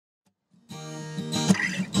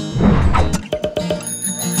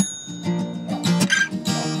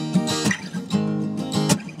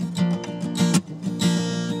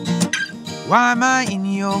why am I in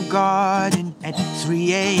your garden at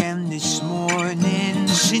 3 a.m. this morning?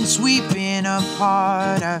 Since we've been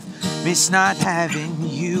apart, I've missed not having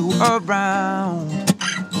you around.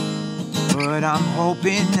 But I'm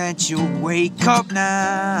hoping that you'll wake up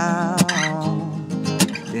now.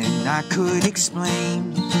 Then I could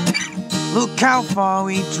explain. Look how far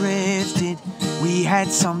we drifted. We had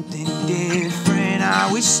something different.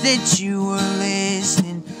 I wish that you were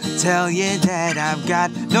listening. Tell you that I've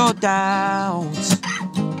got no doubts.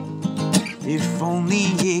 If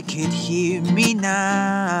only you could hear me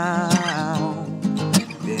now,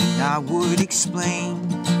 then I would explain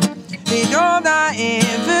that all I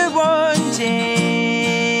ever wanted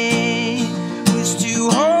was to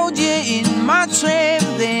hold you in my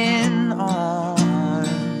trembling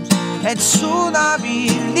arms. That's all I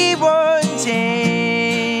really wanted,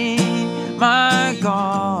 my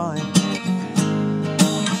God.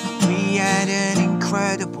 We had an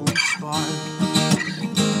incredible spark.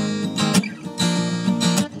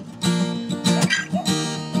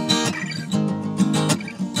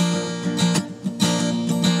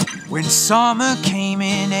 When summer came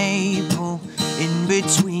in April, in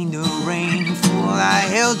between the rainfall, I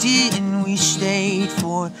held you and we stayed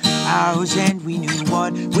for hours and we knew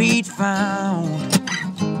what we'd found.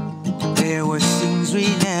 There were things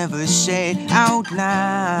we never said out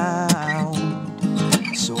loud.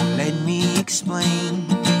 So let me explain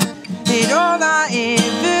that all I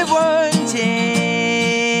ever wanted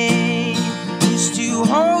was to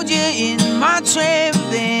hold you in my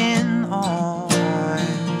trembling arms.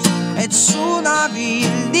 That's all I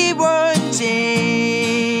really wanted,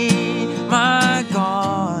 my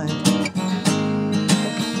God.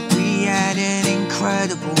 We had an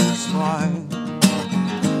incredible spark.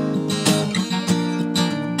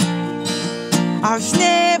 I've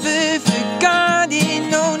never forgotten,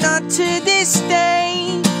 no, not to this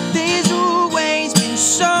day. There's always been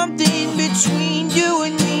something between you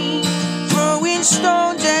and me. Throwing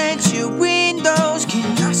stones at your windows.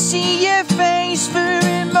 Can I see your face for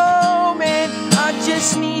a moment? I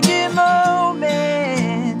just need a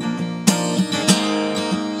moment.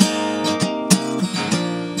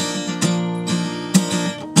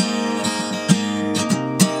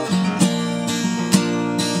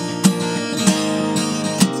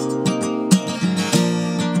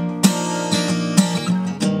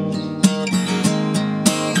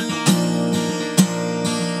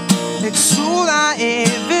 That's all I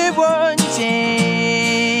ever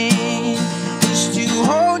wanted, was to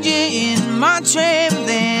hold you in my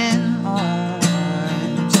trembling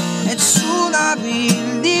arms. That's all I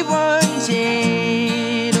really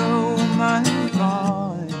wanted, oh my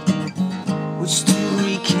God, was to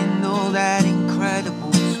rekindle that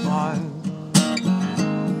incredible spark.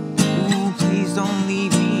 Ooh, please don't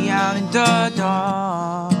leave me out in the dark.